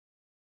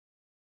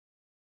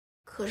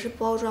可是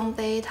包装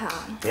杯它……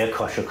别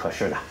可是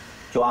的，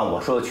就按我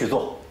说的去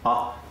做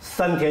啊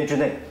！3天之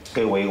内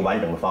给我一个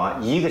完整的方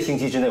案，1个星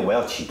期之内我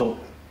要启动，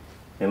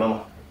明白吗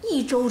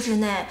？1周之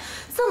内，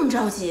这么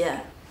着急？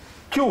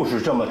就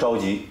是这么着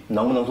急，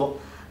能不能做？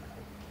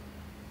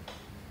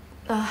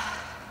啊，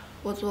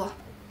我做。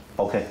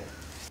OK。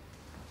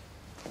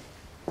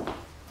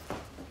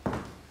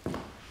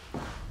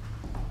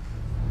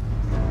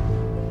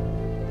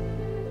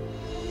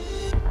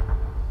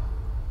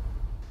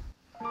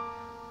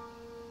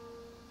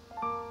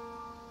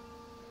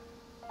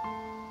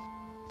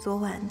 昨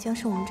晚将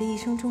是我们这一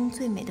生中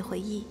最美的回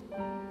忆。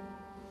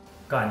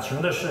感情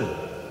的事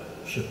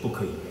是不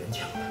可以勉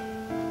强的。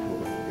如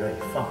果你愿意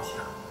放下，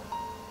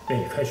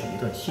愿意开始一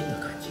段新的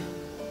感情，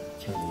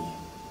请你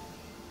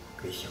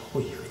给小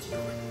慧一个机会。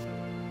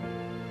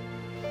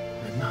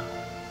人呐，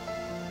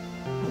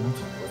不能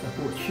总活在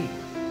过去，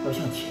要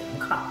向前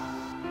看。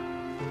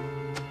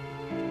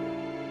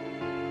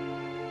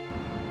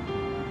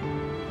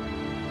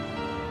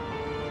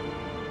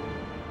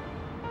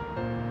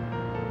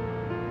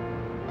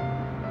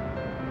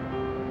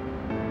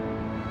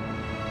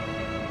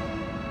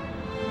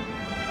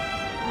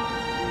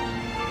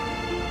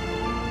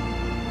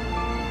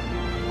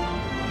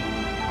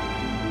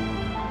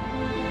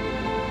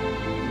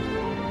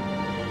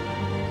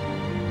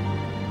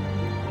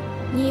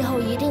 你以后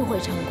一定会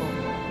成功，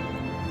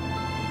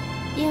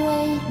因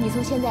为你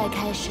从现在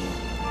开始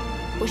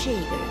不是一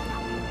个人了，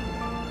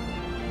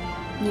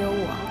你有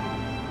我。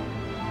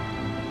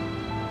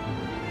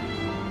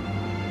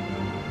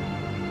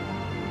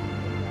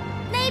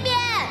那边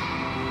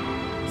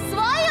所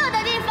有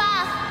的地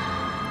方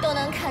都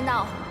能看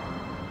到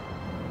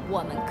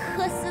我们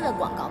科斯的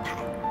广告牌。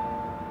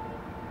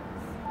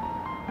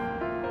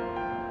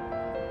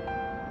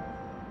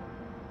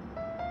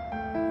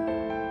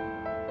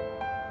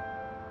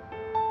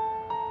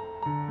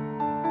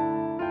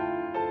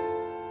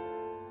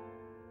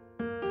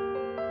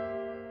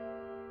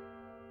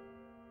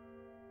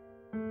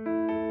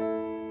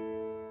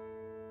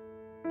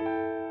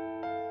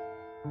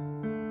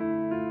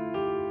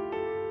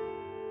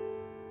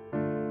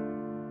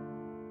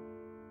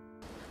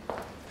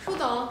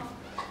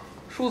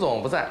 舒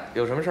总不在，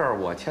有什么事儿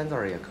我签字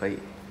儿也可以。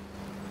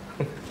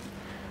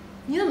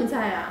你怎么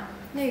在呀？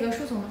那个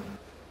舒总呢？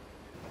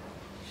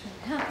什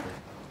么呀？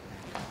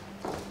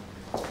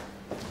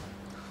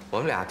我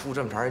们俩住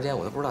这么长时间，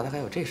我都不知道他还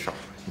有这手。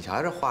你瞧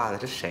这画的，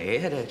这谁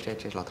呀？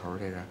这老头儿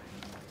这是，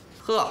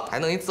呵，还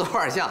弄一自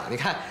画像。你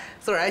看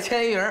自个儿还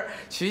签一名，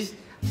徐。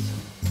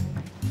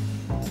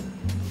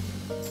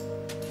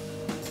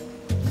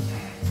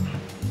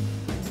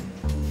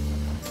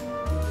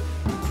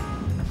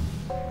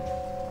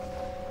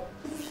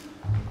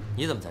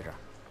 你怎么在这儿？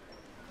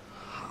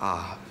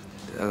啊，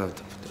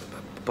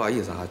不好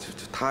意思啊，就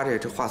他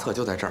这画册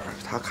就在这儿，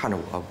他看着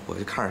我，我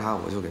就看着他，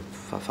我就给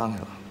翻开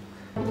了。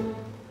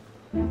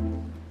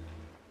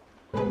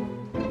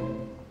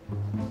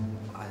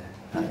哎，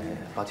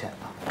抱歉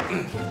啊，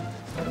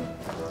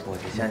我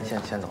就先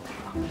走了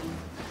啊。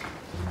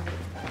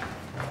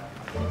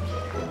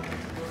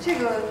这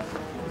个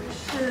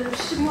是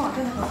视频网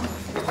站的合同，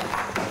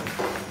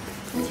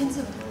您签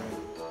字吧。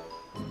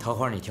桃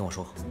花，你听我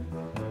说。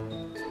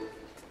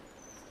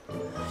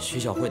 徐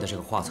小慧的这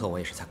个画册，我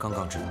也是才刚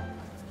刚知道。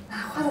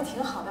画的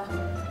挺好的，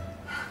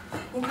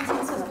您快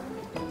签字吧。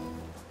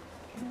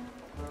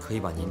可以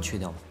把您去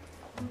掉吗？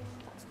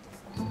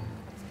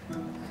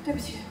对不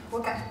起，我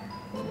改，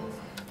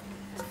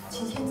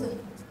请签字。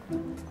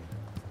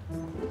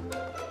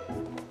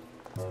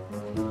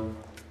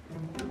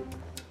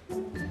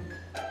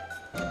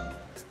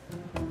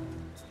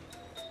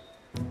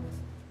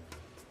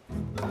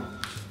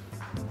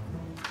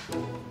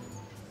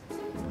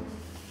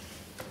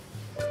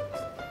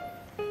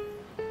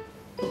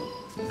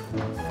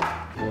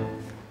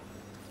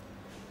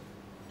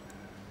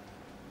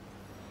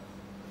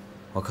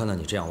我看到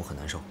你这样，我很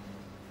难受。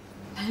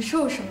难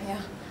受什么呀？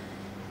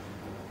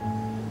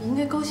你应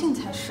该高兴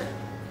才是。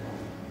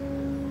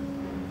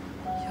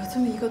有这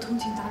么一个通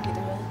情达理的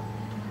人，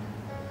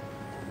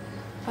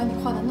把你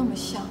画的那么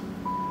像，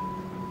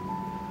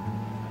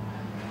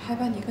还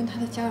把你跟他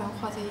的家人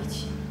画在一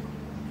起，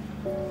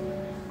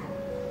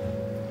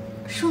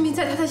说明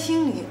在他的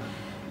心里，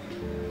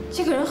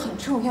这个人很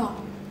重要。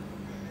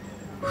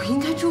我应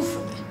该祝福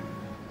你。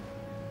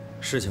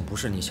事情不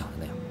是你想的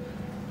那样。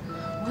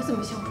 我怎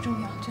么想不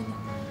重要，真的。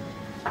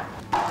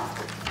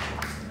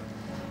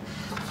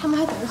他们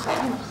还等着好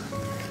运呢，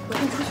我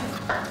先出去了。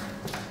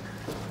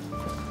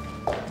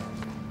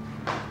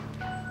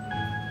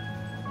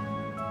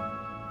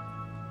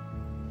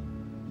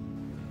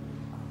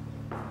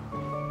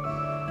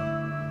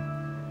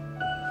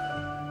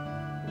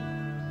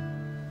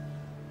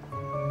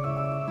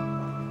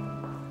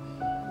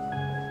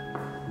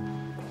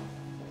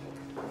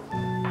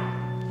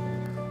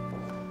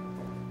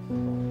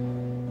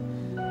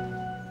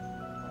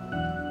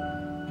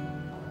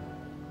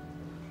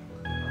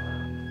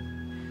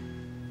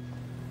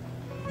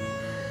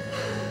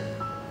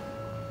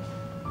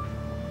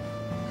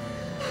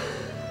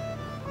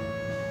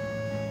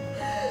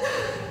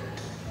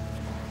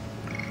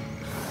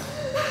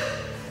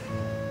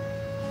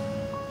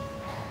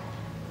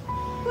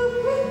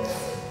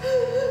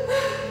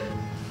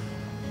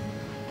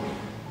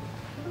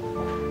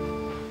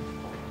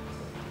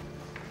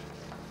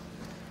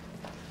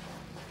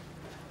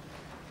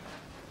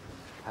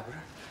哎，不是，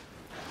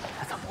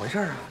哎，怎么回事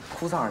啊？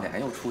哭丧着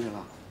脸又出去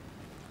了？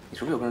你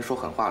是不是又跟人说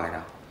狠话来着？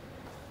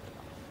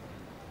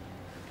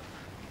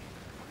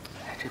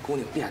哎，这姑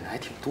娘变得还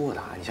挺多的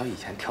啊！你像以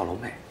前跳楼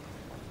妹，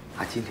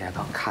啊，今天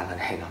刚看了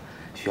那个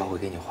学校会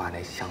给你画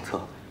那相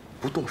册，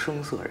不动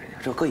声色，人家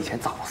这搁以前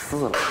早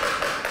撕了。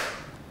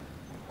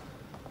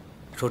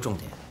说重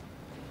点。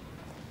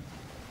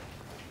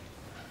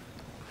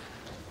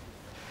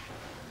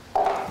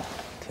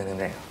听听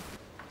这个。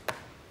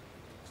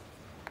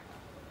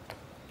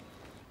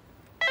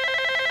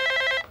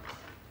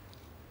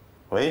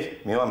喂，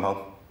明万鹏。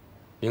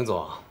明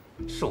总，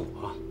是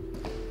我。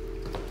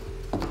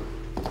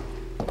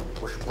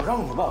不是不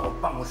让你往我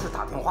办公室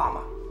打电话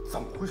吗？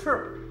怎么回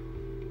事？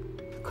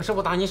可是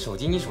我打你手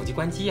机，你手机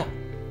关机呀。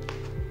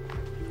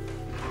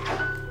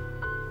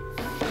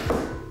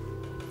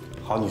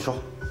好，你说。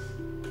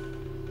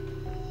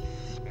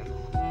明总，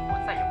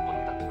我再也不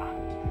能等了，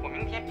我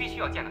明天必须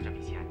要见到这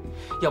笔钱，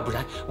要不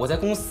然我在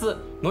公司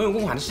挪用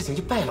公款的事情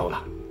就败露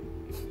了。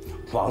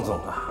王总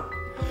啊，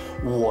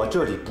我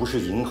这里不是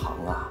银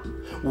行啊，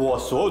我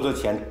所有的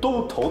钱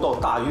都投到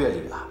大悦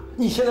里了。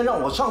你现在让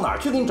我上哪儿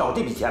去给你找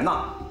这笔钱呢？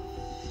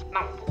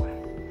那我不管，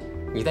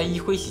你在一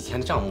辉洗钱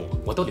的账目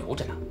我都留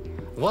着呢。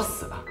我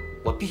死了，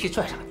我必须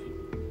拽上你。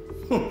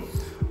哼，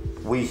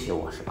威胁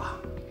我是吧？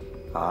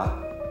啊，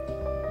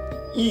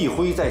一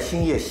辉在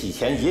兴业洗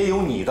钱也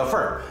有你的份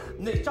儿，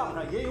那账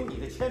上也有你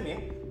的签名，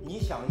你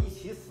想一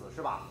起死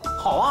是吧？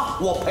好啊，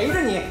我陪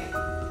着你。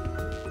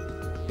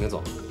明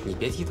总，你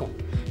别激动，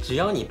只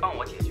要你帮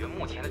我解决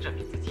目前的这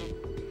笔资金，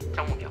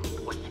账目表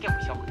我一定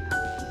会销毁的。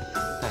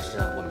但是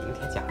我明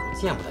天假如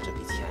见不到这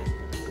笔钱，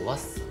我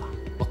死了，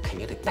我肯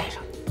定得带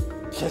上你。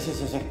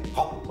行，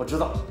好，我知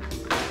道。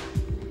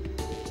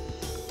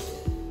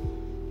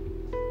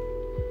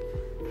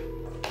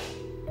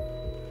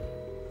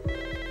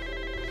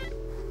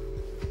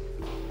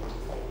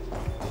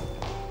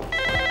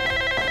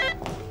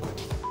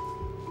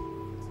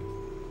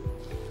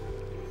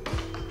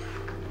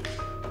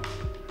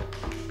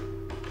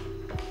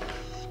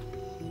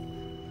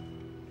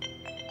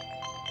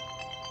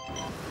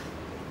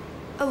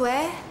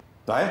喂。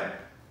喂，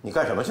你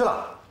干什么去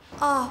了？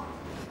哦，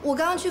我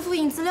刚刚去复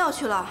印资料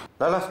去了。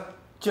来，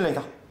进来一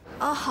趟。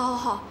啊，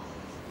好。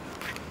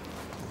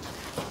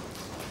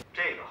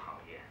这个行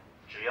业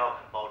只要肯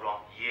包装，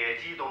野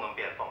鸡都能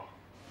变凤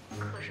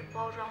凰。可是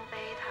包装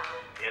贝塔……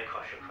别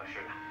可是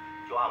的，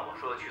就按我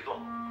说的去做。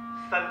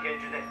3天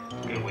之内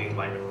给我一个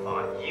完整的方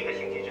案，1个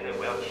星期之内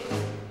我要启动。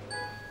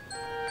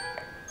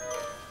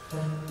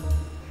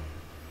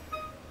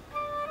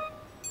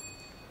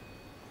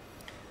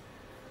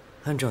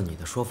按照你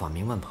的说法，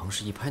明万鹏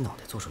是一拍脑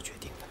袋做出决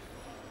定的。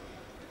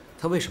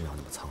他为什么要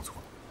那么仓促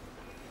呢？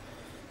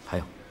还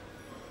有，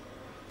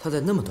他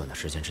在那么短的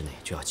时间之内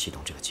就要启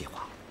动这个计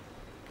划，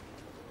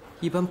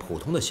一般普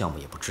通的项目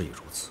也不至于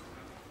如此，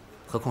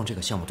何况这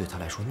个项目对他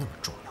来说那么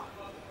重要。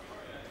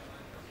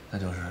那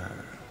就是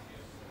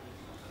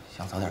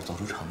想早点做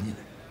出成绩来。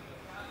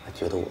他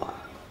觉得我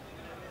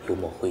幽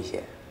默诙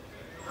谐，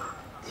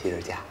气质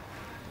佳，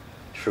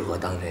适合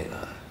当这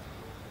个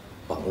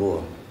网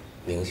络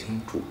明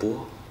星主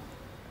播。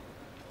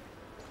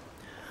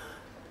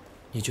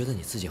你觉得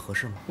你自己合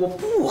适吗？我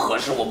不合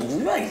适，我不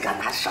愿意干，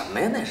那什么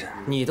呀？那是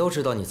你都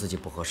知道你自己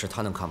不合适，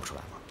他能看不出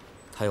来吗？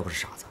他又不是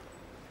傻子。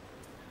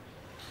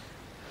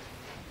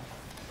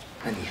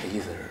那你的意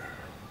思是，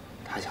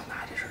他想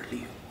拿这事儿利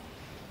用我？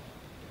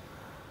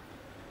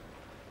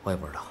我也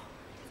不知道，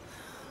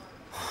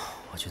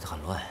我觉得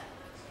很乱。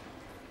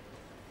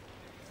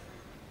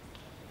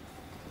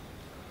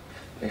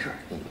没事，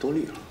你多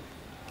虑了。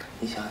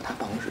你想想，他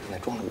办公室现在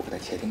装了我的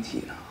窃听器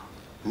呢。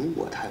如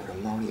果他有什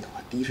么猫腻的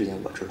话，第一时间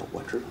我知道，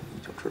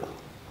你就知道了。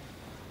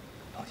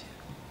放心。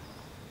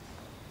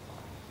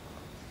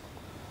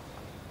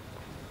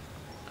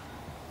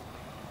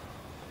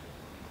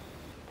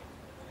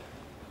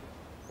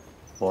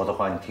我的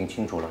话你听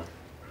清楚了？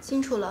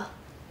清楚了，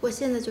我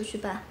现在就去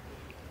办。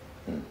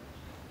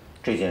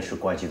这件事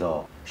关系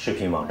到视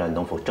频网站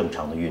能否正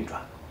常的运转，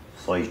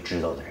所以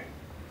知道的人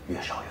越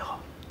少越好。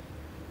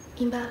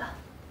明白了。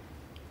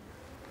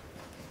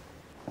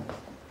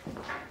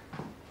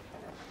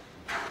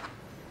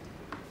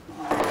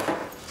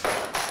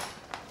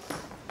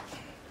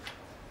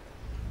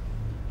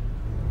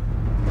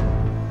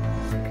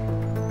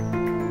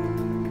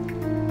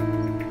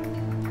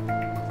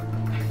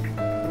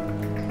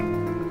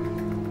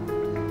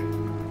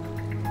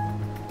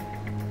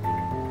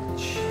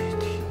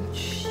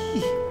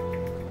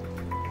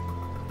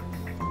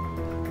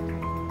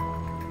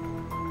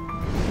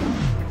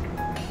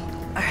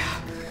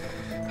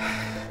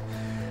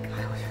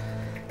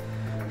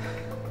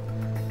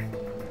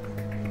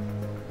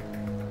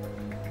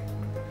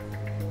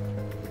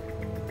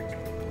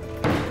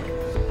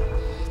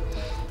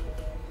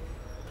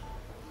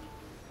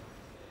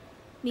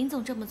明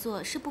总这么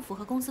做是不符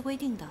合公司规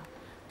定的。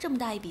这么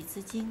大一笔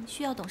资金，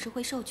需要董事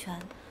会授权，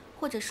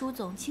或者舒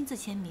总亲自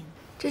签名。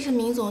这是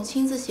明总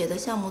亲自写的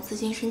项目资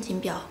金申请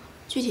表，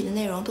具体的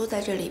内容都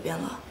在这里边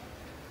了。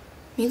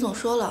明总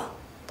说了，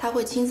他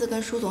会亲自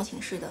跟舒总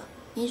请示的。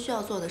您需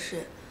要做的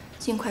是，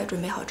尽快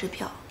准备好支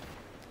票。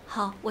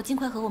好，我尽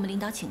快和我们领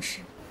导请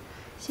示。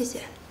谢谢。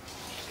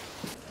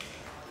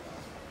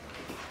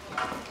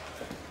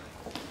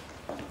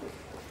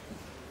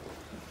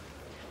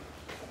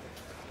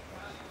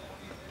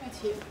艾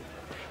琪，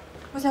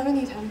我想跟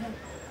你谈谈。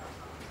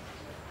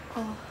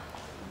哦。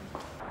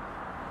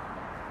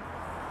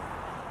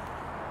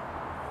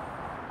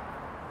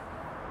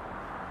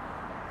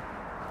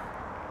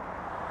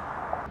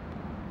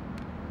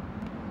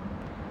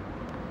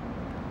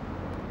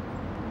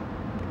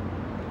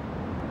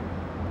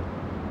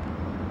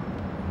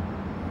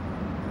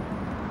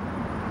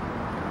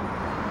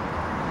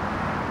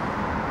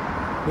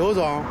 刘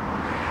总，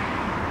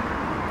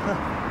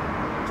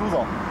朱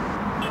总，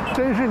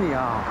真是你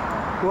啊！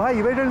我还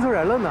以为认错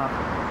人了呢。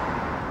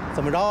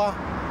怎么着啊？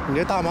你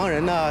这大忙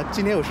人呢？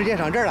今天有时间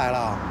上这儿来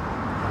了？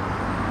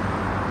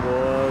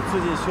我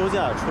最近休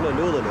假，出来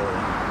溜达溜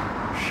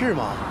达。是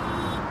吗？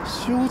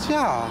休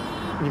假？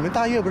你们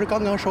大悦不是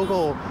刚刚收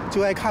购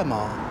就爱看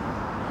吗？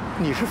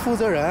你是负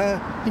责人，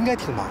应该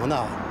挺忙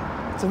的，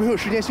怎么有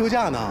时间休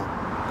假呢？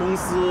公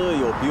司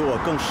有比我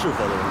更适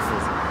合的人负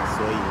责，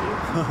所以。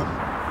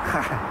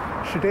嗨，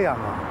是这样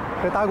啊，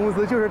这大公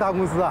司就是大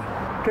公司啊，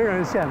真让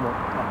人羡慕，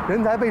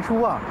人才辈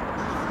出啊。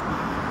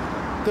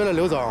对了，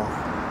刘总，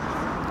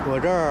我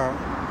这儿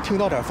听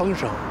到点风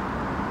声，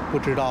不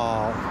知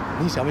道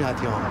你想不想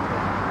听？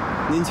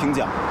您请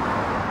讲。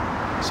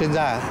现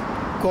在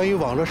关于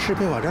网络适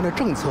配网站的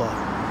政策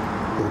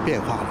有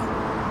变化了。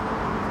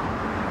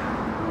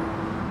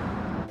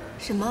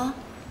什么？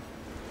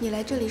你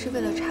来这里是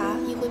为了查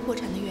议会破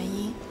产的原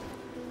因？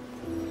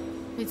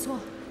没错。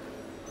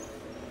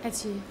 艾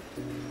琪，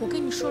我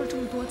跟你说了这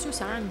么多，就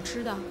想让你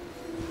知道，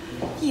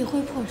议会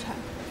破产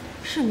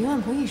是明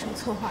万鹏一手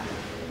策划的。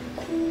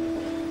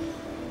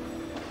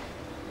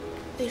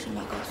为什么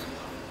要告诉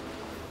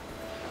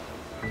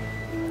我？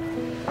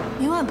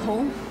明万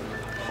鹏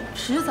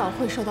迟早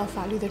会受到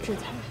法律的制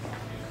裁。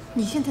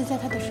你现在在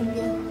他的身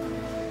边，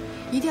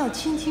一定要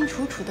清清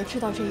楚楚地知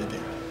道这一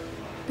点，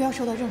不要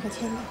受到任何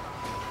牵连。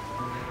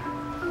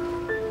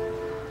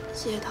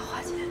谢谢桃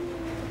花姐。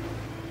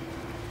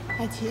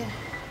艾琪。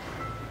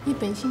 你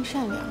本性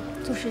善良，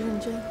做事认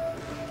真，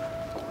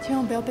千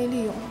万不要被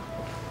利用了。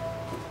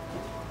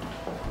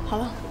好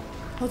了，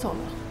我走了，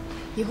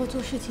以后做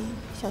事情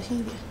小心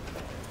一点。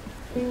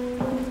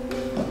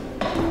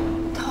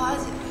桃花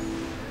姐，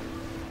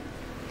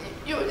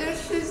有件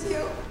事情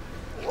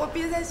我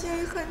憋在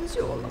心里很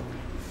久了。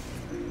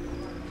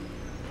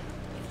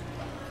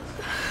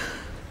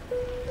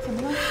怎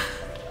么了？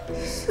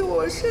是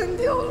我删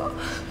掉了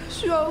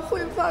需要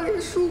汇发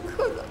给舒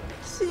克的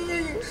兴业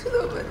影视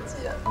的文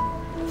件。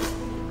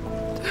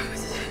 对不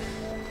起。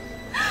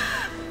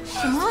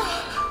什么？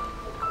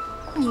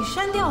你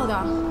删掉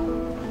的？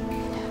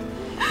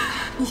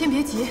你先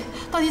别急，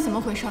到底怎么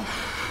回事？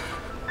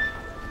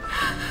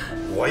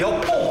我要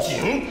报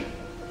警！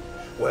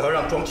我要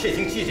让庄窃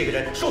听器这个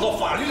人受到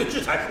法律的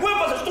制裁！我要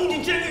把他送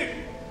进监狱！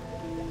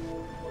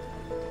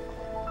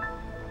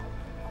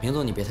明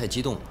总，你别太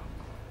激动了。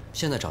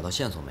现在找到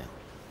线索没有？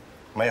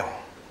没有，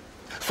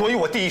所以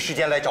我第一时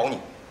间来找你，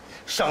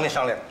商量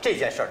商量这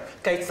件事儿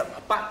该怎么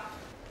办。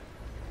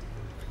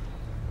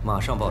 马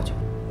上报警！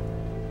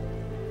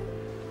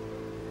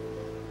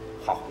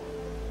好，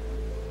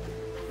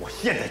我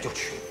现在就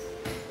去。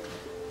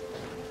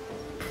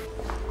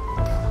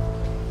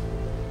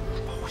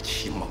把我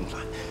气懵了，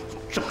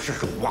正事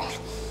都忘了，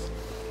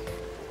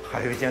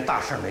还有一件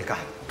大事没干。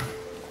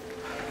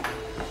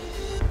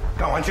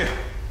干完去。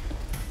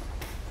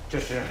这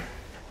是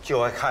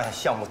就爱看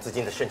项目资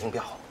金的申请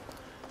表。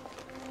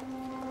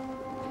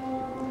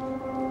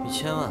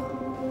1000万。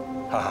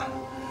啊。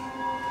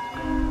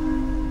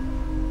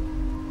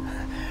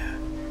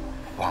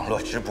 网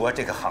络直播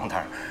这个行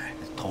当，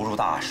投入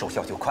大，收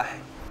效就快。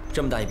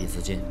这么大一笔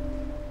资金，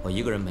我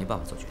一个人没办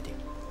法做决定，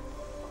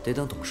得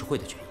等董事会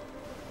的决议。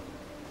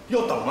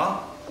要等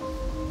吗？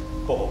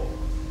不，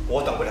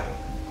我等不了，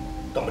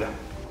等不了。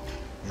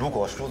如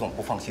果舒总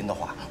不放心的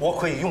话，我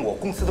可以用我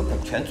公司的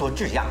股权做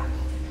质押。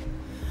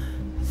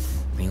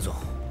明总，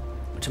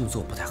这么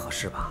做不太合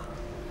适吧？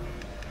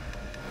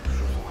舒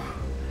总啊，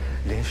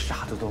连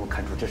傻子都能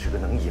看出这是个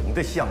能赢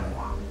的项目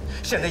啊！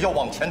 现在要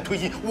往前推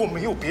进，我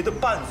没有别的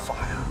办法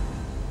呀，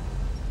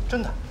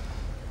真的。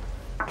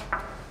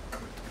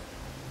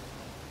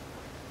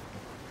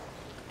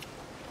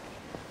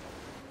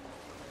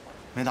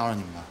没打扰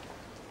你们吧？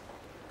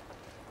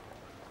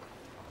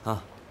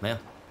啊，没有。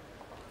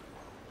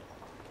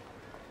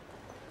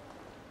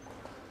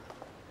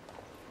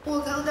我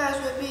刚大学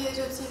毕业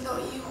就进到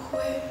议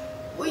会，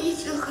我一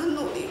直很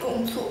努力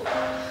工作，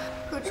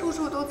可处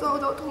处都遭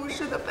到同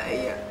事的白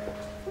眼。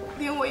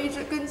 连我一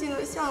直跟进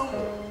的项目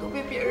都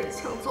被别人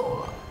抢走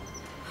了，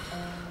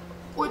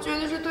我觉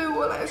得这对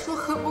我来说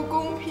很不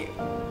公平。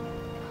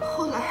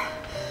后来，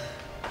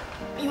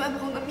明万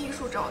鹏的秘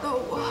书找到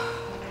我，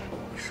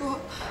说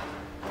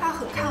他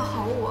很看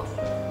好我，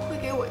会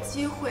给我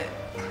机会，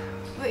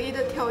唯一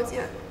的条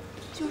件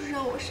就是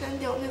让我删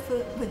掉那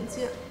份文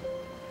件。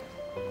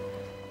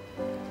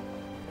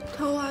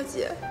桃花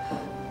姐，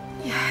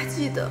你还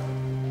记得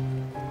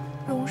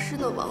荣氏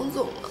的王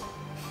总吗？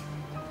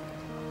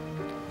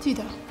记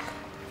得。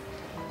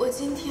我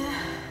今天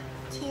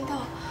听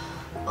到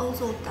王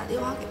总打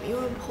电话给明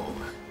万鹏，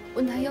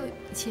问他要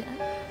钱，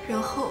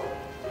然后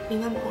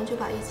明万鹏就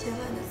把1000万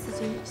的资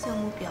金项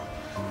目表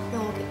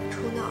让我给他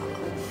出纳了。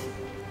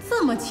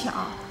这么巧？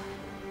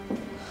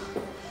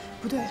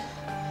不对，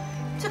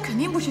这肯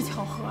定不是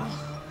巧合啊！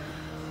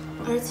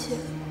而且，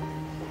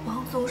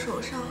王总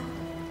手上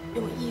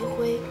有易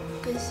辉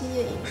跟兴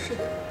业影视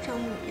的账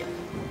目表。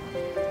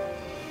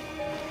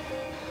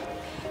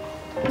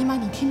尼玛，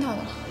你听到的，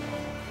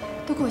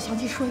都给我详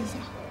细说一下。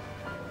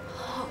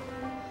好。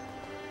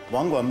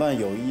网管办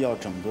有意要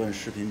整顿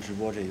视频直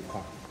播这一块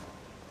儿，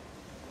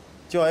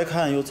就爱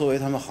看又作为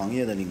他们行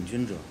业的领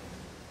军者，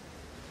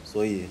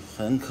所以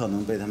很可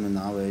能被他们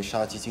拿为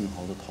杀鸡儆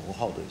猴的头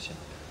号对象。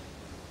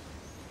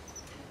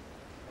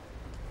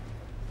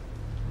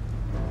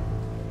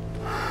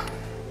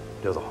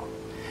刘总，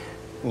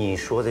你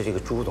说的这个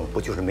朱总不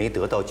就是没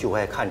得到就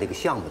爱看这个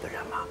项目的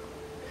人吗？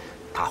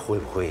他会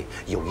不会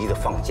有意的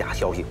放假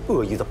消息，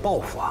恶意的报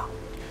复啊？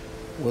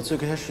我最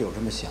开始有这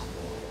么想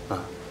过，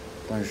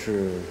但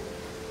是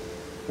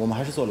我们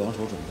还是做2手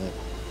准备吧。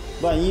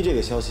万一这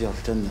个消息要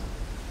是真的，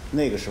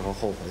那个时候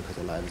后悔可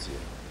就来不及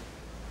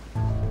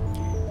了。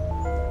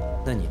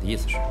那你的意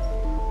思是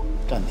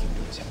暂停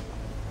这个项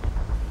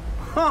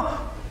目？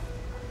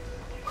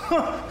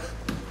哼！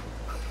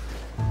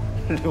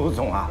刘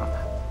总啊，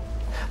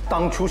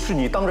当初是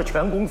你当着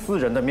全公司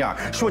人的面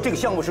说这个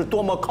项目是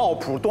多么靠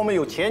谱、多么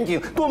有前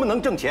景、多么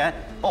能挣钱。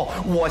哦，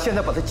我现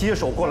在把它接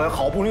手过来，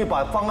好不容易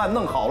把方案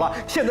弄好了，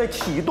现在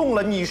启动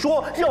了，你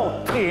说要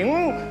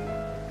停？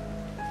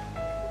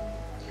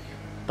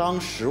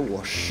当时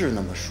我是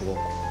那么说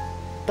过，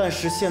但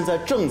是现在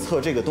政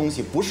策这个东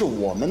西不是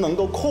我们能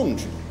够控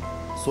制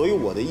的，所以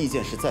我的意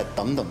见是再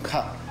等等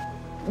看。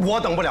我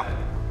等不了。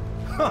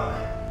哼，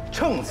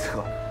政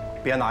策，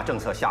别拿政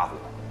策吓唬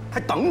我。还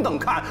等等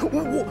看，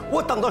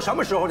我等到什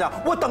么时候去？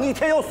我等一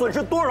天要损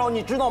失多少，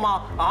你知道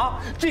吗？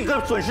啊，这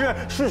个损失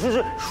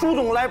是舒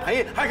总来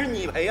赔还是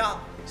你赔啊？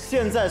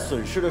现在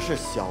损失的是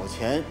小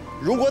钱，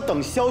如果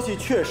等消息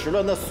确实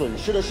了，那损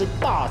失的是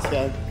大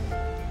钱。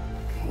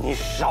你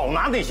少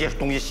拿那些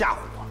东西吓唬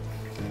我。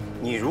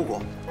你如果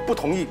不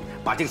同意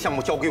把这个项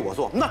目交给我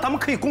做，那咱们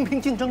可以公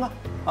平竞争啊！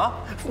啊，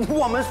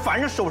我们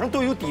反正手上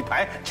都有底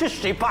牌，这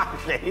谁怕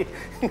谁？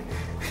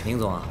宁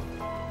总啊，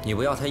你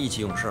不要太意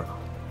气用事了。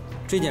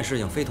这件事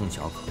情非同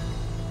小可，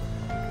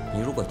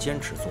你如果坚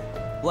持做，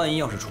万一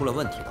要是出了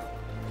问题的话，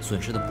损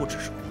失的不只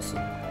是公司，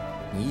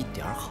你一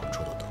点好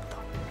处都得不到。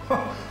哼，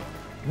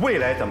未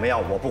来怎么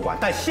样我不管，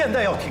但现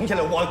在要停下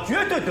来，我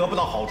绝对得不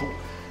到好处。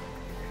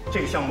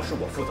这个项目是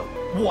我负责，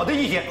我的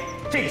意见，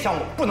这个项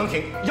目不能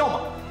停，要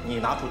么你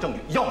拿出证据，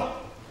要么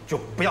就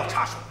不要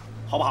插手，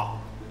好不好？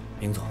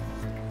明总，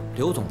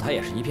刘总他也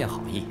是一片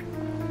好意，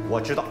我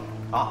知道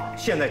啊。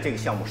现在这个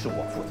项目是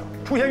我负责，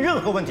出现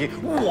任何问题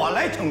我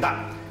来承担。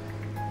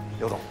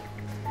刘总，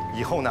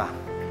以后呢，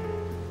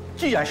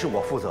既然是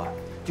我负责，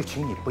就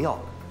请你不要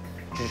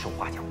指手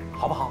画脚，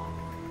好不好？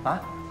啊？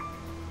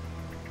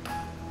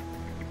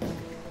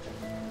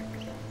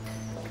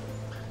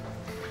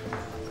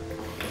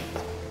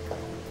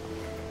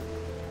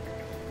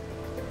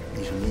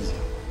你什么意见？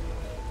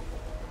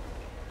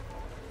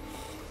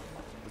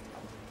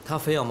他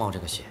非要冒这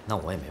个险，那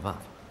我也没办法，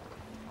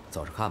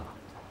走着看吧。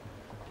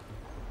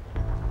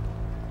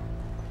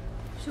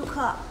舒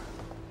克。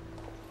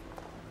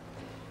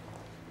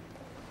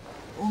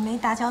我没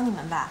打搅你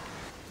们吧？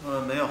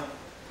没有，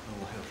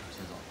我还有事，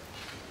先走。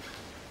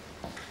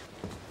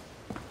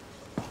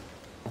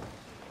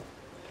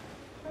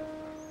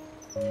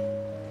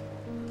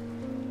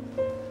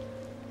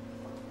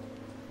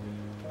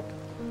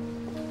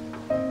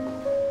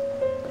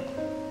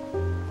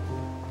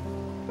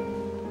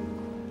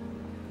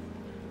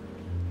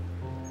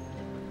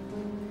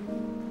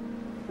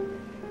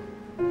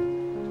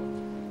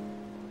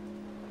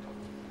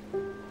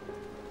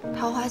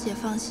桃花姐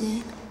放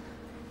心。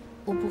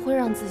我不会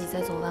让自己再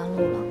走弯路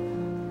了。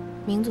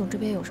明总这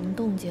边有什么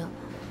动静，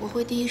我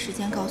会第一时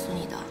间告诉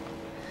你的。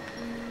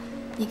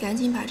你赶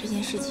紧把这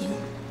件事情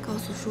告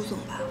诉舒总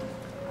吧。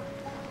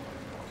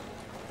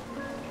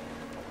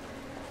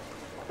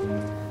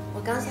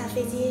我刚下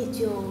飞机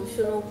就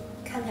顺路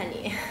看看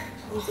你，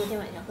你昨天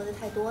晚上喝的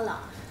太多了，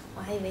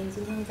我还以为你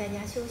今天会在家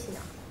休息呢。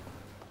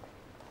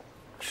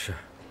是，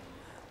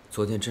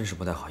昨天真是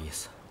不太好意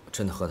思，我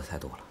真的喝的太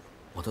多了，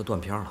我都断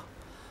片了，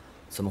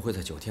怎么会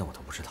在酒店我都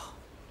不知道。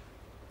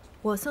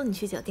我送你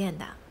去酒店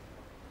的。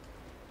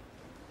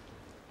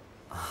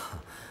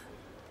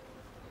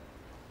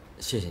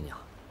谢谢你啊，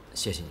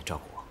谢谢你照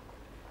顾我。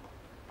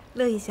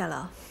乐意下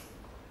楼。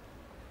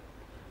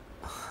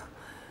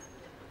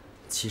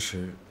其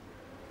实，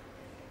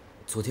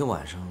昨天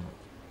晚上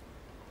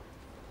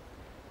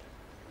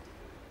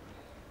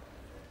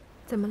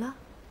怎么了？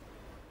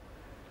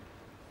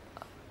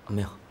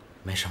没有，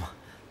没什么。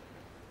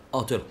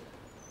哦，对了。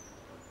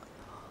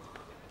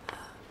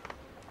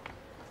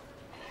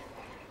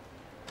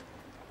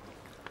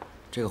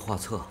这个画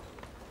册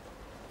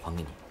还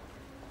给你。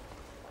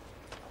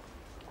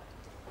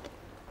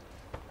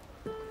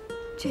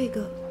这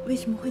个为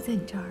什么会在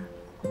你这儿？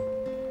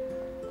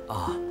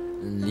啊，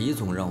李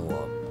总让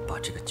我把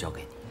这个交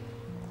给你。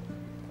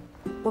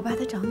我爸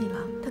他找你了，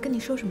他跟你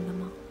说什么了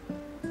吗？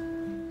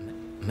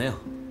没有，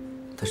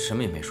他什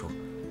么也没说，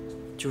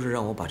就是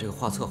让我把这个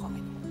画册还给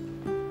你。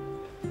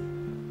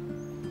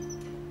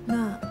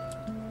那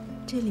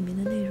这里面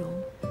的内容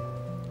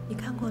你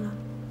看过了？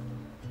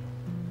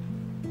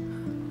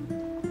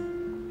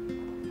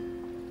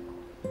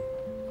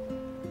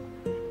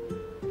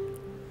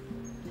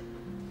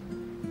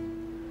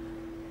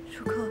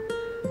舒克，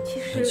其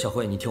实小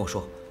慧，你听我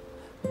说，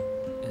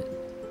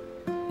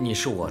你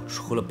是我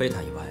除了贝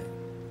塔以外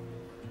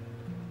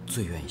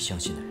最愿意相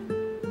信的人。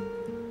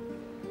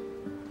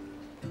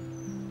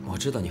我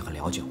知道你很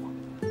了解我，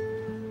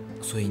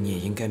所以你也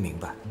应该明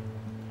白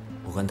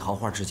我跟桃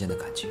花之间的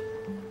感情。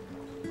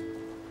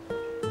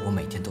我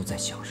每天都在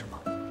想什么，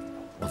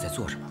我在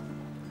做什么，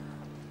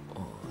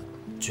我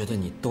觉得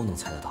你都能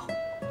猜得到。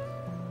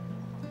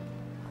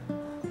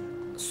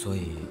所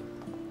以，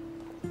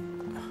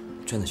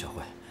真的，小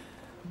慧，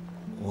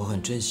我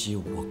很珍惜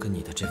我跟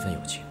你的这份友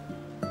情。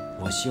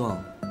我希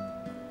望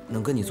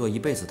能跟你做一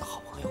辈子的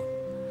好朋友。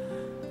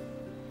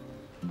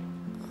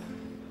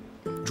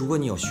如果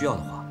你有需要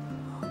的话，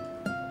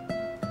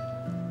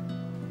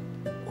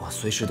我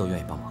随时都愿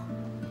意帮忙。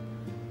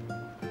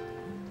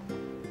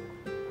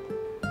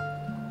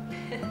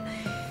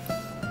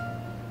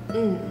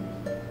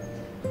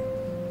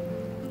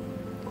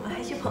我们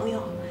还是朋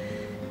友。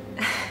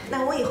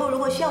那我以后如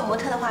果需要模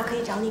特的话，可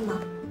以找你吗？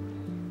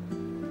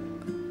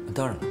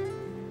当然了，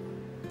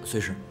随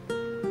时。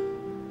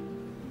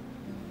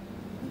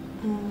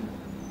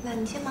那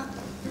你先忙，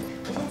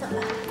我先走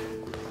了。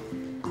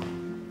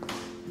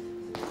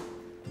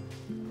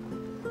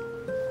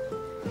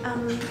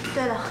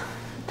对了，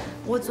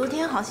我昨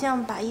天好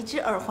像把一只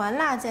耳环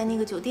落在那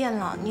个酒店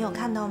了，你有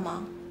看到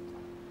吗？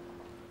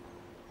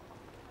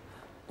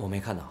我没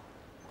看到。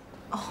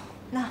哦，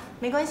那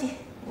没关系，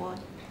我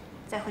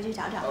再回去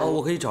找找。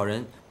我可以找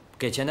人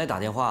给前台打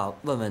电话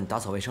问问打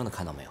扫卫生的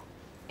看到没有。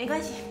没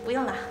关系，不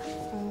用了。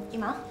你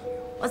忙，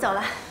我走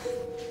了。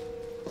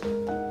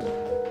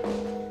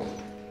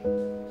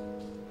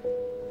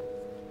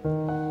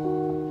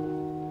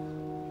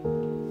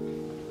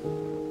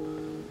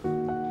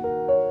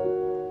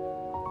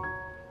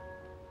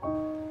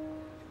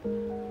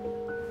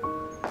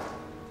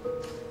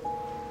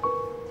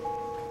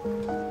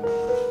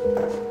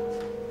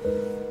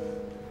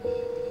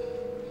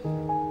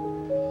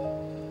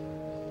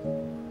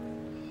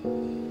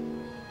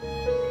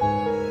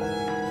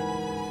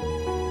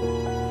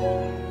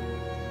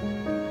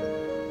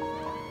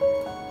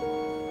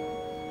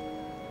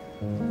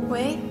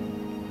喂，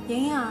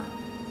莹莹啊，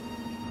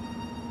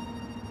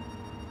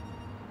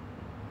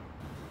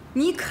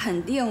你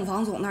肯定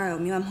王总那儿有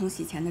明万鹏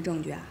洗钱的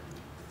证据啊？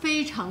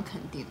非常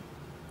肯定。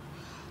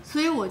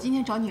所以我今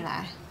天找你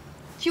来，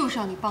就是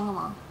让你帮个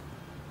忙。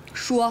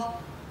说，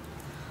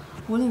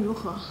无论如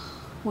何，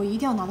我一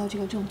定要拿到这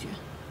个证据。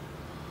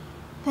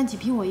但仅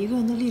凭我一个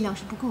人的力量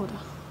是不够的，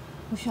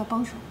我需要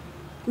帮手。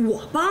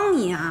我帮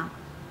你啊。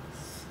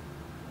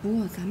不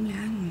过咱们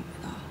俩女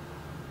的，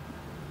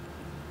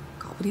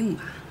搞不定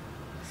吧？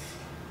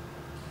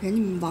人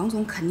家王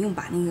总肯定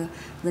把那个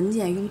文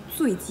件用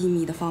最机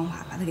密的方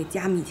法把它给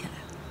加密起来。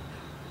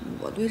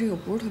我对这个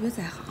不是特别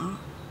在行。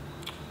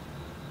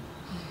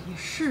也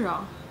是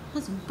啊，那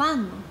怎么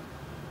办呢？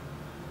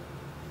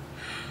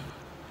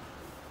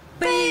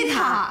贝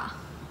塔。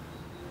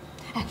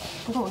哎，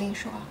不过我跟你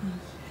说啊，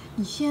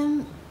你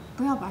先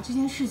不要把这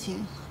件事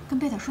情跟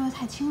贝塔说得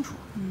太清楚。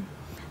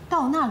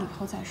到那里以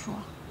后再说。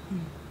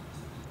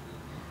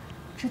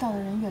知道的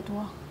人越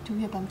多，就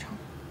越办不成。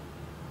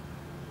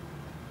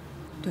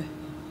对。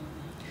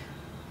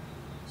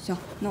行，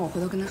那我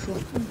回头跟他说。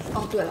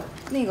哦，对了，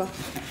那个，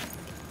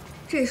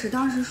这是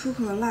当时舒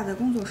克落在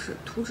工作室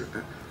图纸，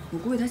我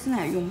估计他现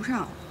在也用不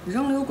上，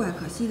扔了又怪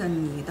可惜的，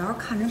你到时候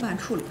看着办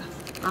处理吧。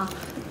啊，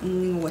那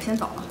个我先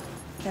走了，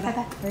拜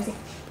拜，再见。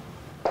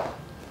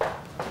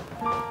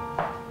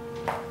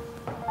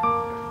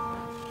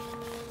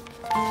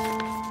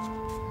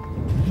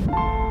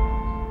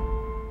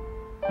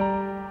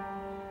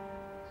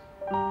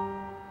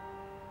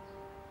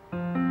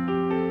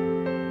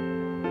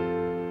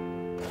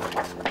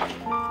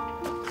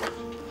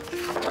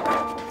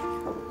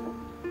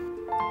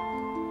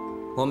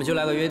我们就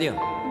来个约定，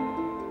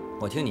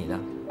我听你的，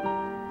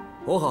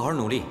我好好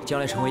努力，将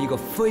来成为一个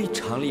非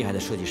常厉害的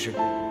设计师，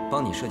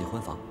帮你设计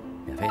婚房，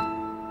免费的。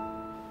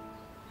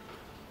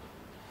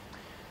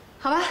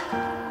好吧，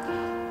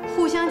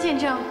互相见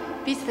证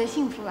彼此的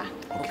幸福吧。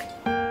OK。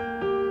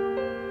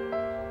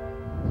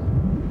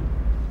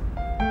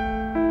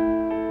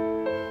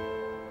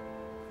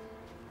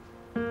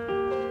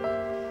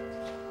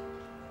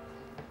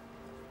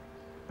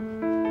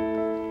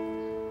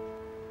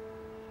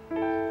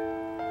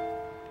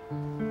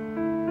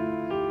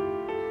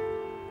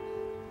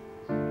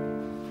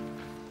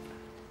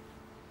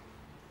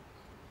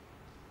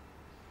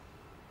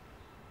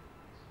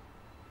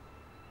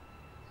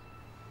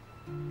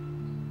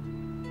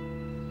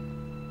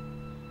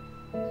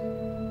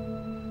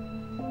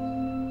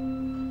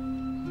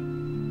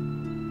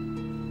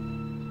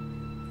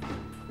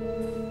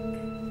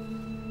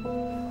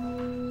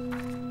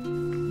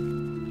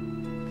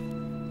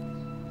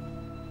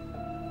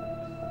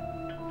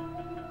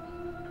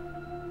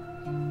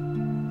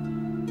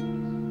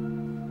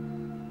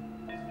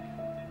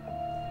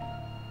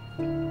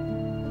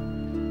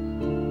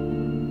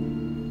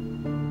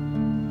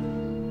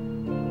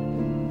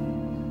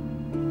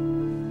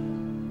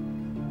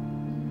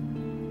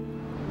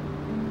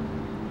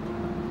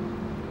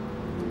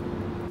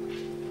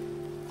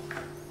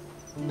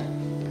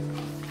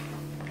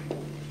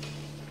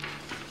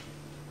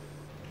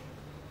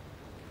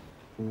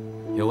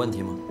问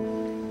题吗？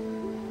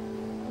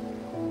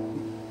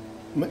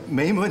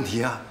没问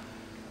题啊。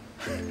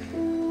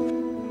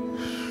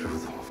师傅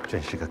总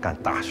真是个干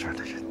大事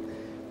的人，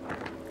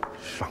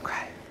爽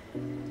快。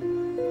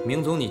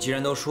明总，你既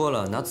然都说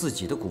了拿自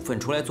己的股份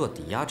出来做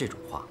抵押这种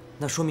话，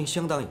那说明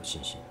相当有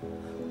信心。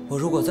我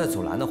如果再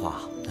阻拦的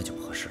话，那就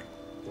不合适了。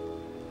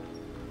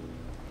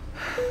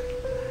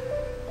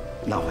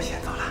那我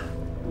先走了。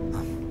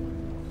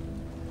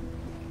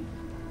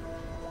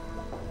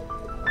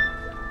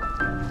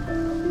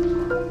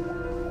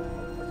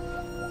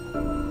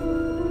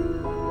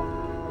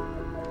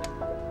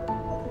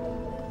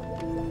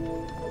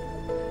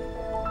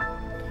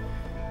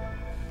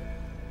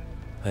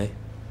喂。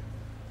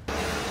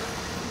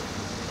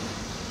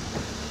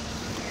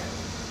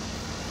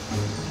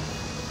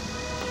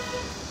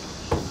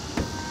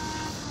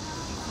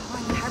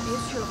你还是别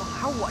去了吧，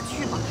还是我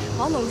去吧。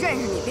王总认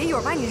识你，别一会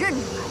儿把你认出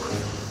来了。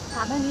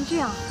打扮成这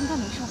样，应该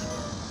没事吧？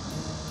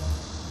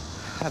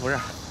哎，不是，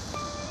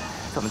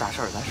这么大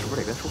事儿，咱是不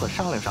是得跟舒克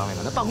商量商量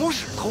呢？那办公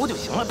室投就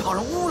行了，跑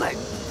上屋来。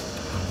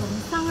我们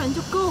3个人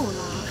就够了，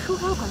舒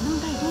克要管那么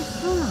大一公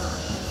司呢。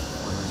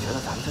我是觉得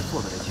咱们再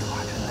做做这计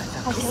划，真的。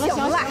行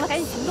了，赶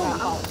紧行动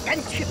吧，赶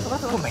紧去，走吧。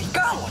我没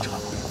干过这个。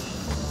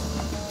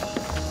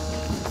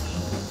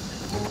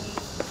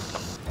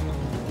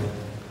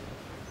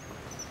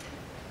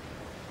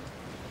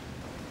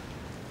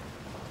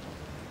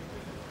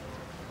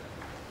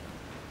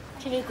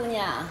这位姑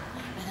娘，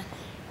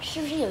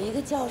是不是有一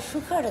个叫舒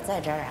克的在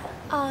这儿啊？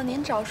哦，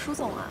您找舒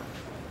总啊？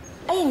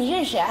哎，你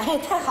认识啊？哎，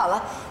太好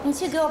了，你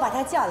去给我把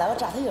他叫来，我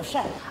找他有事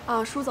儿。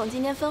啊，舒总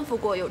今天吩咐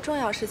过，有重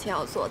要事情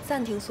要做，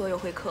暂停所有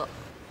会客。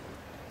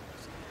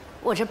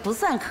我这不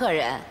算客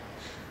人，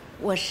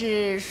我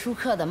是舒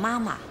克的妈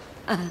妈。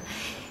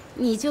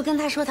你就跟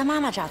他说他妈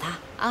妈找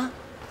他啊。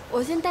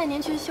我先带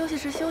您去休息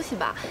室休息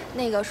吧。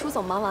那个舒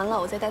总忙完了，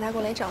我再带他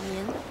过来找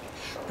您。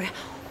不是，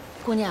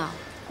姑娘。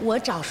我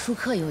找舒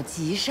克有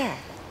急事儿，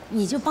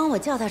你就帮我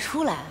叫他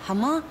出来好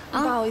吗？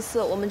啊，不好意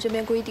思，我们这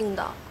边规定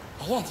的。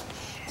哎呀，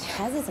你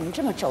孩子怎么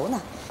这么轴呢？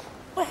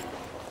不是，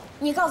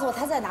你告诉我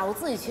他在哪，我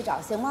自己去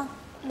找行吗？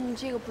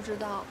这个不知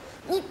道。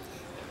你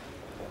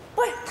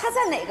不是他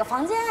在哪个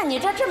房间啊？你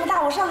这么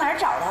大，我上哪儿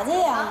找他去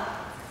呀？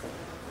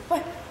不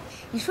是，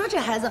你说这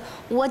孩子，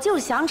我就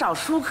想找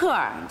舒克，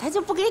他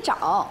就不给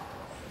找。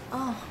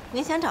哦，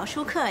您想找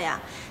舒克呀？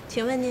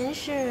请问您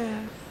是？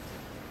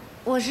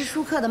我是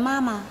舒克的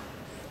妈妈。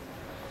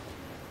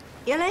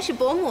原来是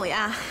伯母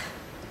呀！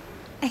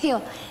哎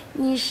呦，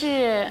你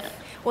是？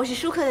我是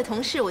舒克的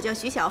同事，我叫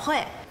徐小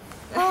慧。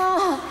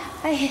哦，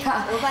哎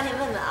呀，我帮您问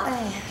问啊。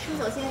哎，舒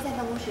总现在在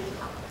办公室里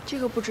吗？这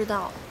个不知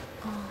道。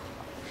哦，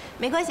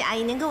没关系，阿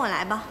姨，您跟我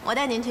来吧，我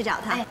带您去找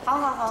他。哎，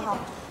好。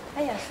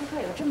哎呀，舒克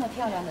有这么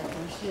漂亮的同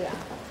事啊！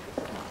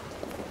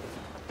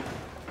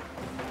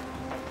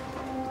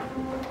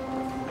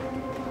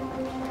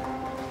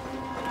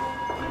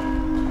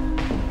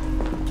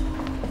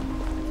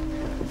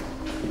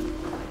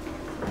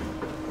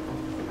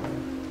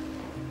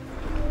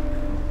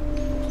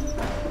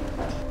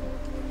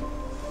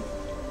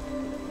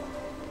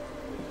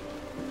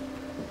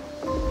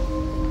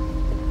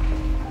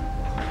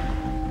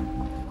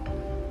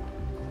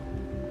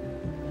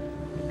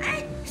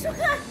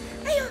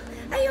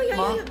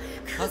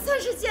可算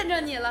是见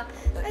着你了，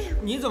哎呀！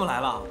你怎么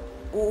来了？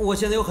我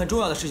现在有很重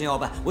要的事情要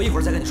办，我一会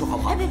儿再跟你说好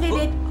不好？哎，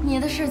别，你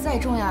的事再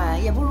重要呀，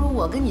也不如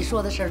我跟你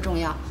说的事儿重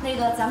要。那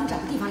个，咱们找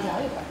个地方聊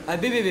一会儿。哎，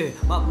别，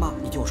妈，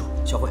你听我说，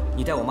小慧，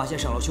你带我妈先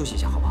上楼休息一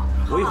下，好不好？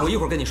我一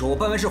会儿跟你说，我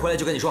办完事回来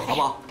就跟你说，好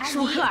不好？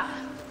舒克，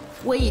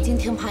我已经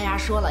听庞牙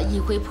说了，一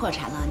辉破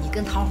产了，你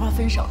跟桃花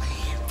分手，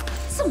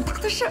这么大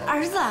的事儿，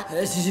儿子。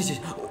哎，行，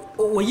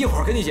我一会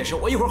儿跟你解释，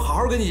我一会儿好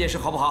好跟你解释，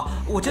好不好？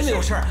我真的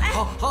有事儿。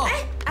好。哎，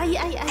阿姨，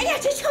哎呀，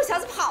这臭小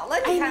子跑了！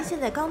阿姨，您现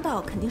在刚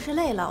到，肯定是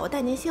累了，我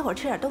带您歇会儿，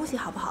吃点东西，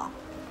好不好？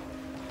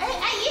哎，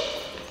阿姨。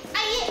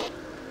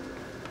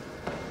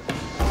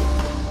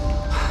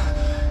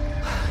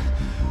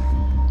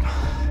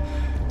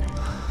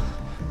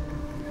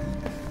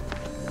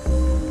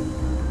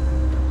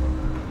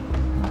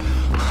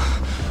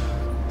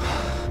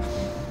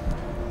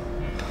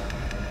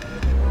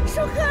舒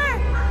克，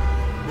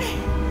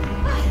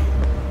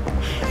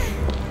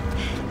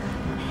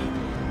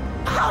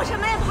跑什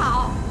么呀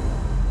跑？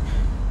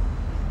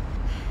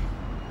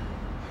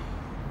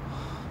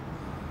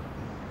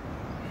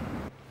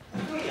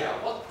对呀，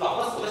我老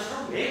婆死的时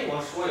候没跟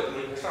我说有这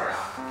么一回事儿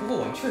啊。不过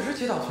我们确实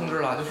接到通知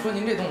了，就说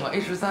您这栋的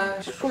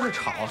A13说是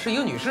吵，是一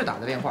个女士打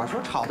的电话，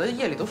说吵的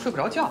夜里都睡不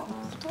着觉。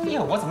对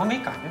呀，我怎么没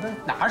感觉到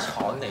哪儿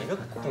吵，哪个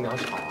空调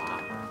吵啊？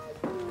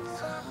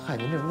嗨，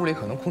您这屋里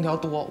可能空调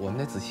多，我们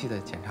得仔细的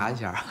检查一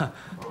下。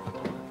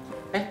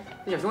哎，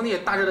小兄弟，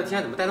大热的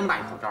天怎么戴那么大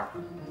一口罩？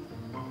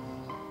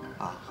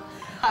啊，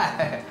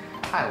嗨，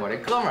我这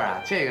哥们儿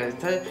啊，这个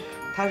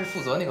他是负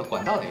责那个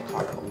管道那一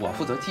块的，我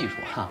负责技术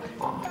哈。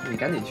你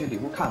赶紧去里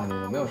屋看看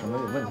有没有什么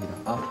有问题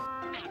的啊。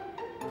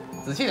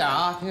仔细点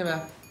啊，听见没？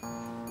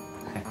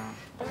哎，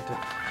对，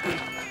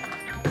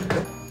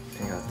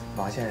那个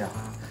王先生，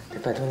这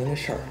拜托您的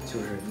事儿，就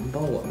是您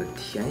帮我们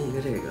填一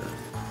个这个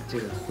这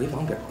个回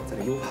访表在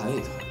这 U 盘里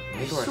头，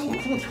没多少题。修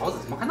空调怎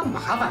么还那么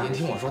麻烦？您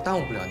听我说，耽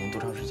误不了您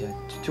多长时间。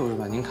就是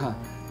吧，您看，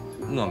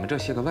我们这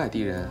些个外地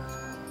人，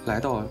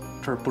来到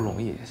这儿不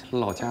容易，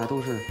老家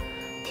都是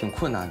挺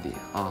困难的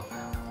啊。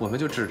我们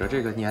就指着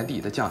这个年底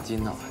的奖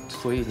金呢，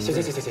所以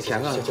行，钱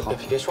啊，好，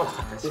别说了，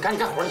你赶紧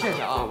干活，谢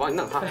谢啊，我帮你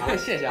弄哈。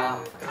谢谢啊，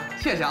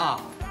谢谢啊。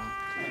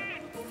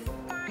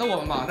那我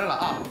们忙着了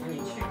啊。你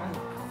去。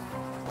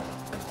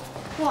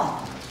哇，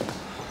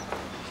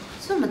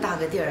这么大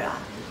个地儿啊！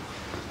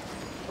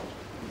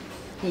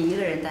你一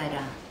个人待着？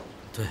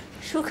对。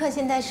舒克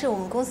现在是我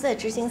们公司的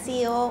执行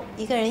CEO，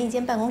 一个人一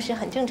间办公室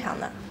很正常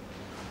的。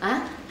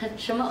啊？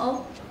什么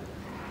欧？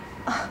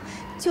啊，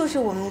就是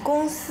我们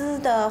公司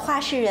的话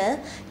事人，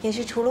也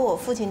是除了我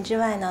父亲之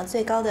外呢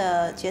最高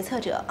的决策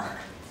者。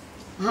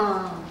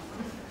哦，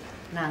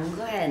难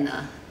怪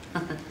呢，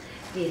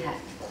厉害。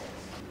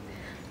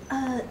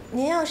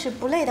您要是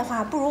不累的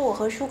话，不如我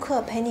和舒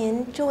克陪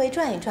您周围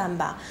转一转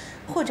吧，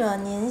或者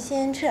您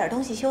先吃点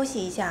东西休息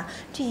一下，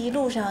这一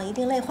路上一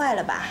定累坏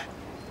了吧？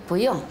不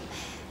用。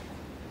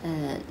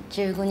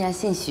这位姑娘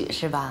姓许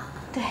是吧？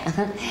对。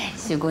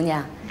许姑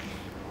娘，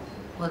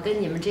我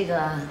跟你们这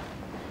个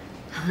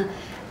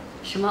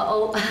什么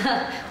欧，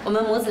我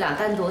们母子俩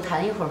单独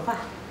谈一会儿话。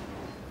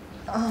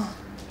哦，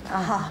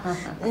好。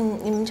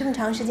你们这么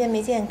长时间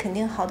没见，肯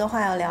定好多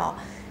话要聊。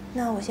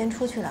那我先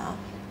出去了啊。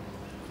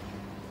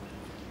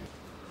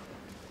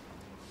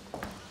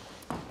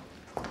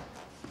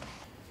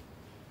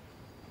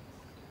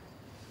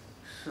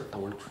是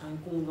否穿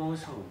工装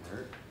上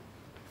门？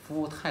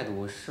服务态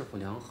度是否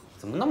良好？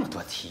怎么那么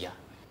多题呀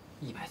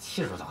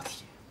？170多道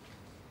题，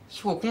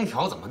修个空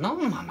调怎么那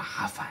么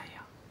麻烦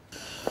呀？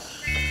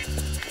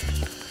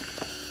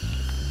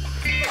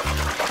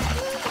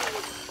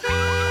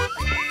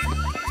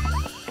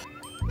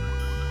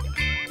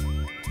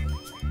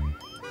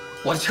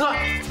我的车。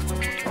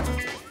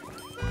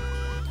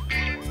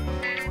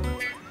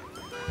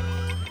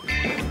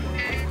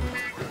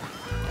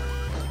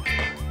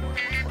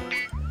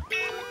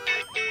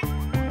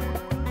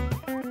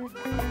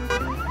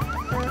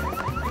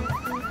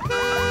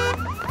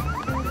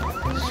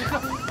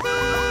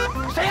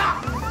谁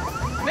呀？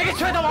没给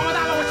圈到王八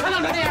蛋了，我圈到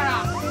你这样啊？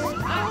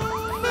啊！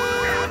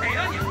我要逮着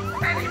你，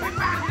逮着你会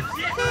扒你的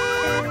皮！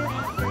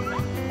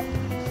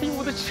哎呦，我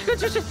的车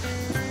这是！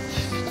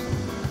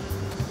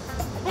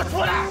给我出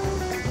来！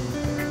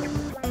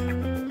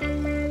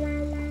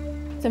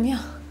怎么样？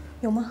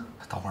有吗？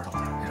等会儿，别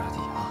着急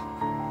啊。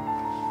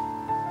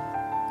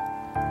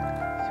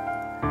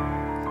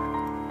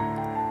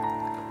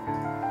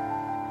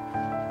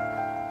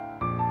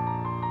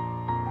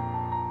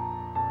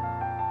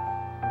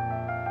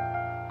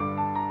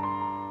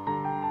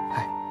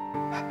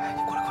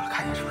你过来，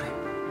看一眼是不是这个？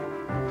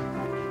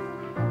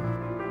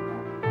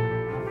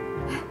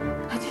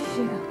就是这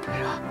个。这是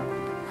啊。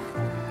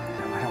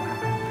马上。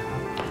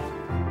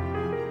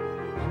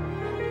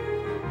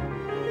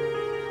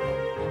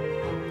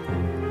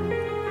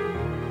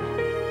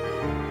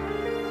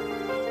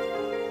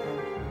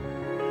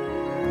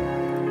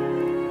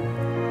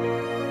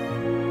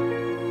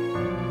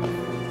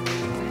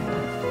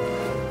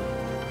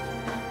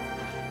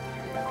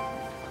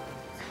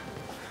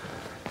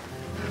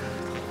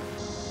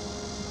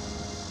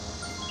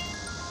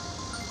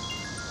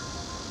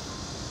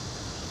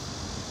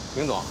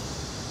明总，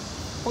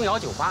风瑶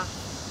酒吧。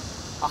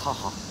啊，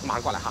好，马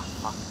上过来哈。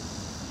好。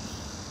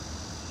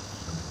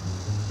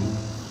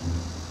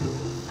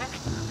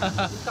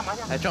你干嘛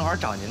去？正好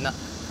找您呢。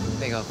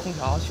那个空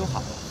调修好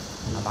了，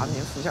麻烦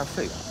您付一下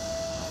费用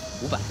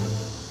，500。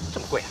这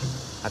么贵啊？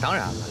啊，当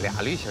然了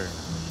，2滤芯呢。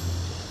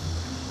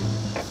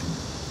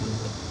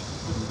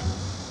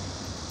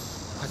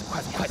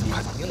快走！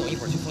明总一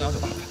会儿去风瑶酒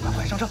吧，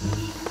快上车。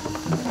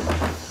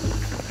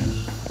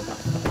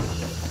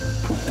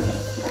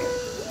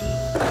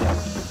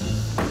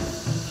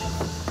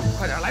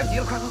快点，来不及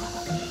了，快！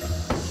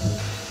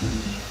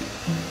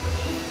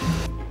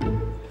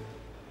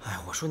哎，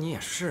我说你也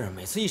是，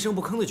每次一声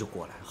不吭的就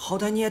过来，好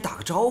歹你也打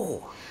个招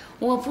呼啊！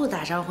我不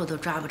打招呼都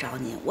抓不着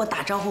你，我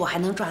打招呼我还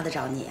能抓得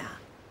着你啊？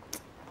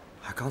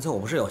哎，刚才我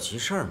不是有急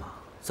事儿吗？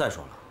再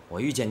说了，我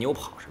遇见你又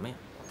跑什么呀？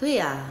对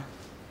呀，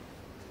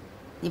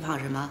你跑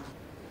什么？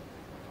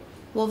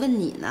我问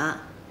你呢。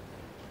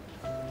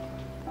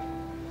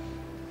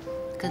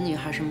跟女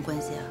孩什么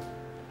关系啊？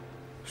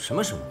什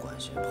么关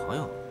系？朋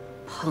友。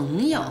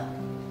朋友？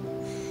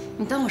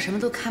你当我什么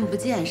都看不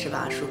见是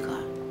吧，舒克？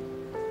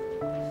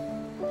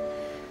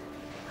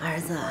儿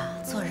子，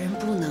做人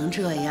不能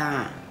这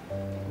样。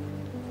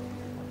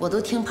我都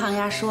听胖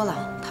丫说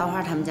了桃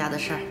花他们家的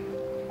事儿。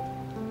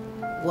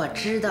我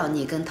知道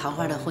你跟桃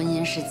花的婚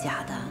姻是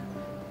假的，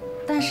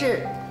但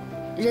是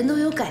人都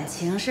有感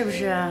情，是不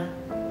是？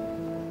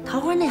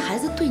桃花那孩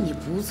子对你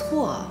不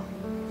错。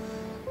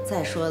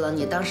再说了，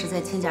你当时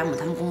在亲家母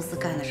他们公司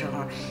干的时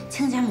候，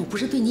亲家母不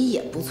是对你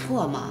也不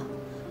错吗？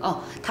哦，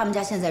他们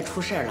家现在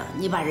出事了，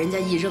你把人家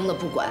一扔了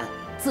不管，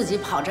自己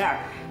跑这儿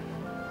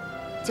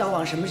交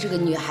往什么这个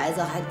女孩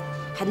子，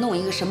还弄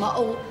一个什么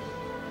欧，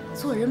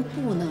做人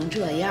不能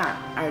这样，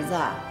儿子。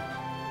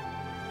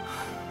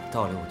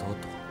道理我都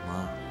懂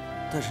嘛，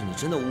但是你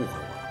真的误会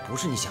我了，不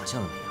是你想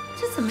象的那样。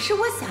这怎么是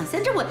我想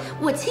象？这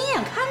我亲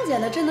眼看见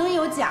的，这能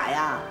有假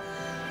呀？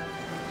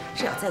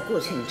这要再过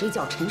去，你这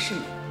叫陈世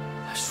美。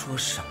说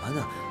什么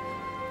呢？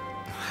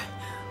哎，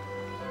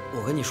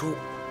我跟你说，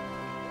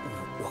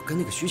我跟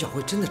那个徐小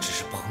慧真的只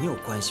是朋友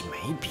关系，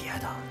没别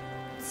的。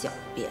狡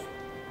辩！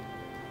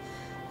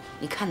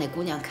你看那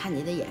姑娘看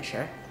你的眼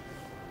神，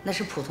那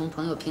是普通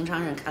朋友、平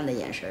常人看的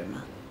眼神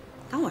吗？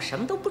当我什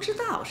么都不知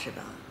道似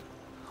的。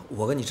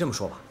我跟你这么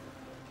说吧，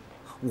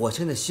我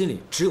现在心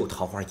里只有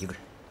桃花一个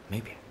人，没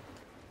别人。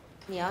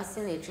你要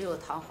心里只有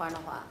桃花的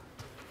话，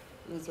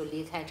你就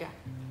离开这儿。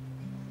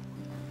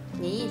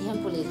你一天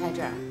不离开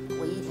这儿，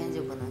我一天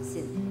就不能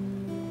信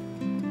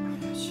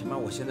你。起码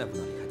我现在不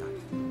能离开大院。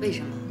为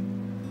什么？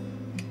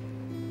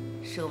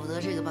舍不得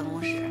这个办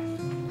公室，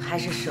还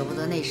是舍不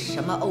得那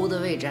什么欧的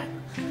位置，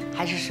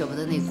还是舍不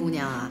得那姑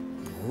娘啊？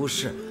不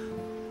是，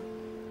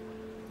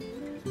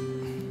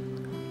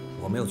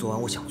我没有做完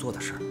我想做的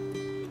事儿。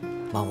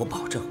妈，我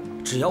保证，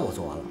只要我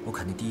做完了，我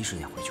肯定第一时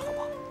间回去，好不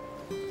好？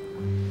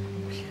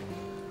不是，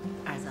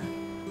儿子，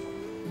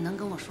你能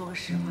跟我说个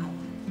实话吗？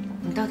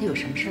你到底有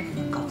什么事儿不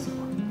能告诉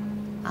我？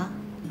啊？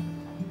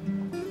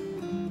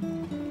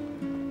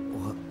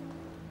我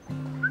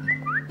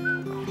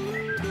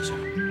等一下。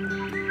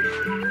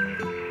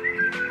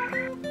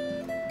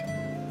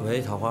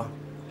喂，桃花。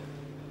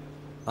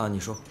啊，你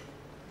说。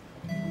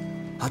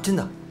啊，真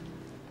的。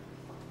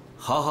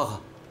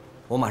好，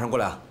我马上过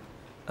来啊。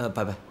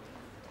拜拜。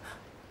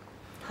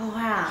桃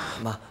花啊。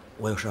妈，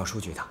我有事要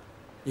出去一趟，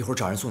一会儿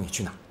找人送你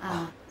去哪儿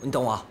啊？你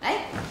等我啊。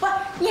哎，不，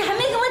你还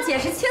没跟我解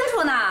释清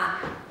楚呢。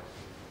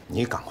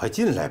你赶快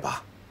进来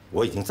吧，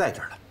我已经在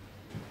这儿了。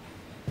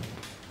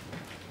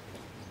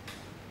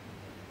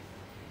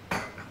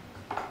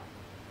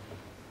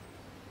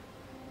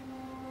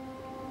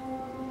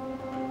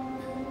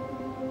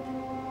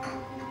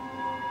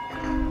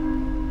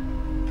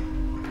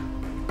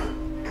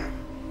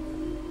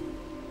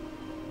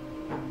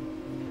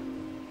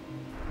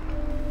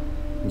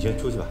你先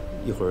出去吧，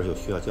一会儿有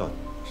需要叫你。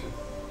是。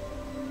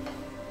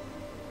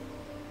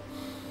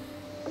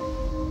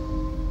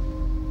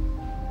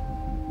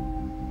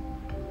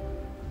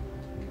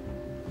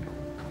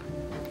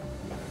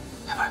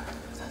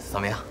怎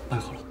么样？办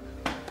好了。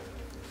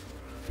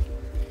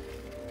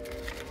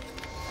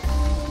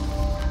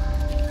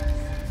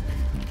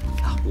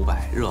啊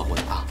，500热乎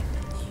的啊！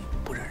你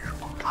不认识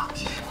我啊？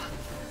谢谢吧。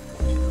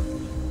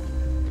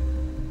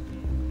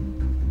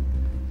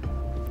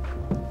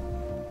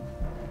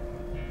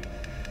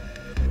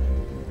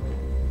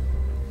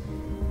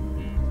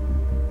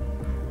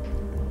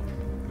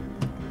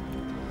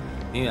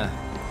明远，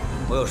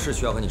我有事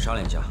需要和你商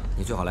量一下，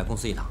你最好来公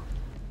司一趟。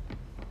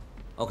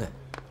OK，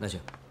 那行。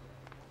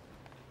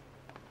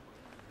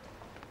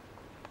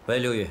喂，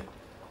刘宇，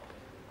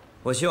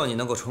我希望你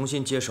能够重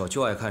新接手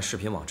就爱看视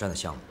频网站的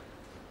项目。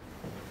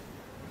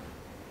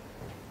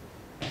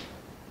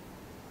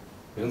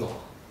明总。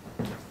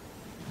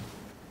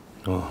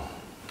哦，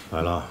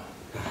来了。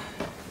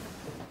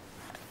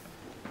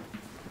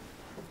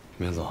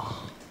明总，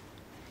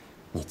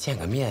你见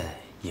个面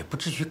也不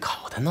至于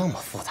搞得那么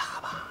复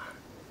杂吧？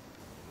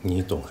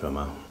你懂什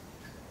么？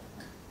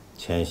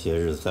前些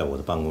日子在我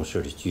的办公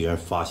室里居然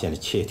发现了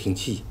窃听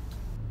器，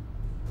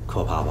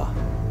可怕吧？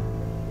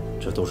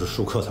这都是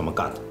舒克他们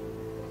干的。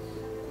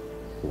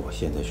我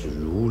现在是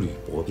如履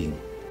薄冰，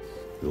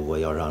如果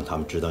要让他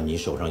们知道你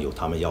手上有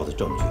他们要的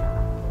证据，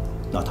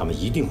那他们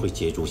一定会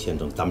捷足先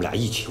登，咱们俩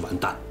一起完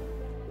蛋。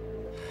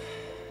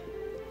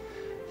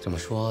这么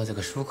说，这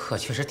个舒克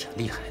确实挺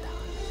厉害的，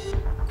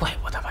怪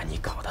不得把你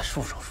搞得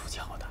束手束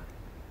脚的。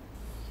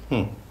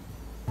哼，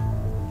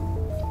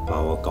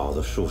把我搞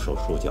得束手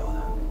束脚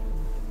的，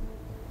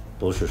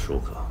不是舒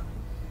克，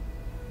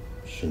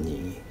是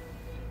你。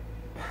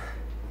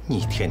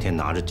你天天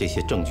拿着这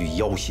些证据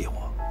要挟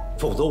我，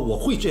否则我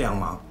会这样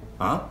吗？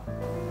啊？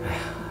哎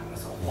呀，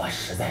我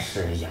实在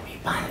是也没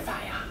办法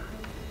呀。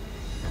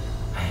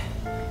哎，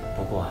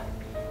不过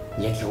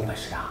你也挺有本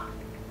事啊，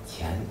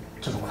钱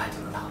这么快就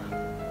能到了。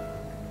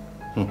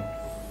哼，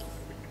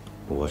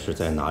我是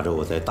在拿着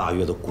我在大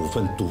悦的股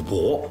份赌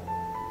博，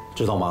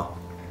知道吗？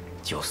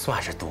就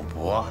算是赌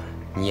博，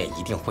你也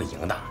一定会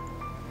赢的。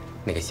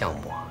那个项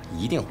目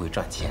一定会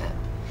赚钱，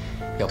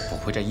要补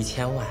回这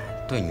1000万，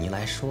对你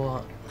来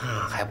说那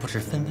还不是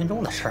分分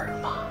钟的事儿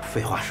吗？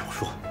废话少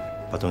说，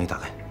把东西打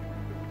开。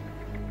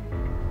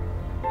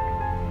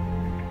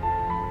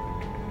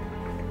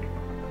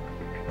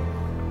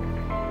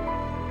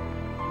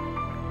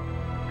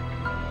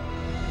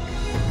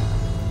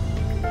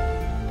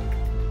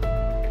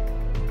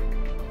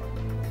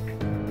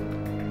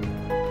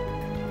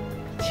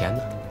钱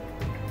呢？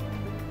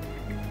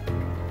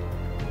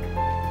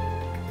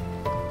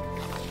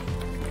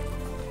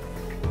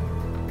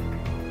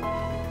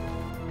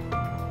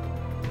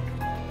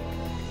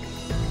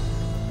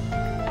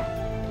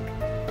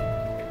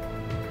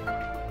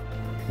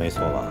没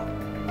错吧？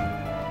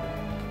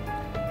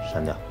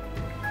删掉。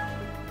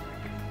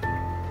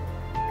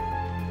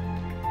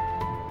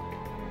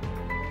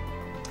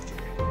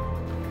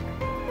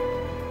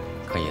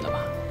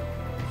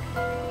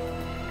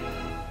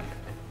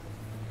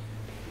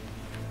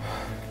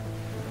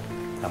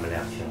们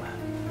两清了。